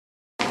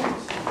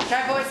No,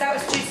 boys, that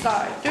was too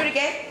slow. Do it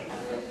again.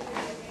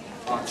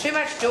 Too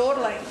much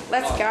dawdling.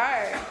 Let's go.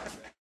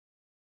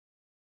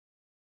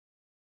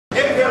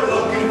 If you're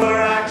looking for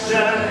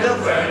action, he'll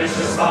furnish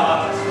the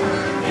spot.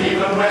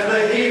 Even when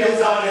the heat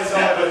is on, it's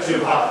never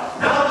too hot.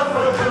 Not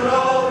for good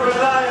old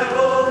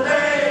reliable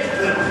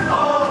Nathan.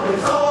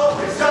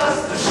 Always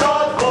just a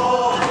short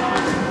ball.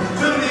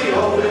 To the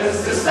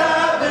oldest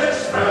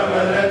established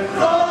permanent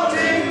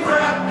floating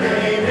crap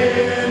game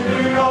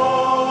in New York.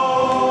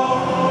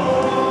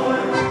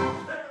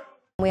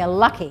 We are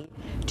lucky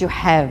to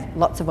have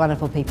lots of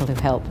wonderful people who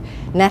help.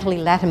 Natalie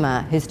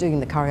Latimer, who's doing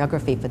the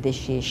choreography for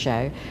this year's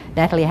show.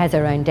 Natalie has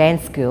her own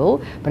dance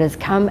school, but has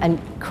come and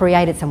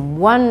created some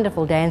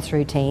wonderful dance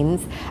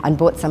routines and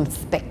brought some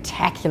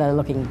spectacular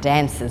looking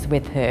dancers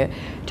with her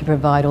to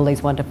provide all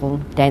these wonderful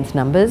dance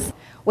numbers.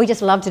 We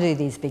just love to do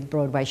these big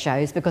Broadway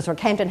shows because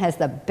Rockhampton has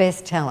the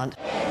best talent.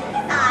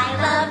 I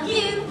love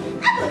you,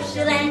 a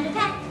bushel and a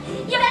peck.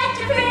 You bet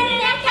your pretty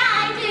neck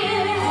I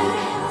do.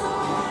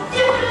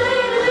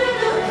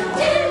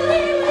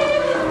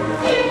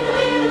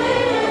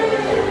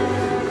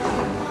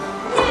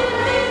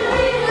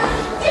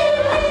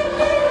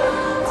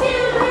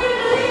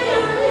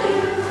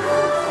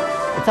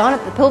 It's on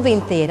at the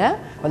Pilbeam Theatre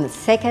on the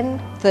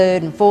 2nd, 3rd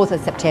and 4th of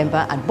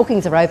September, and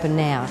bookings are open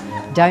now.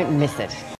 Don't miss it.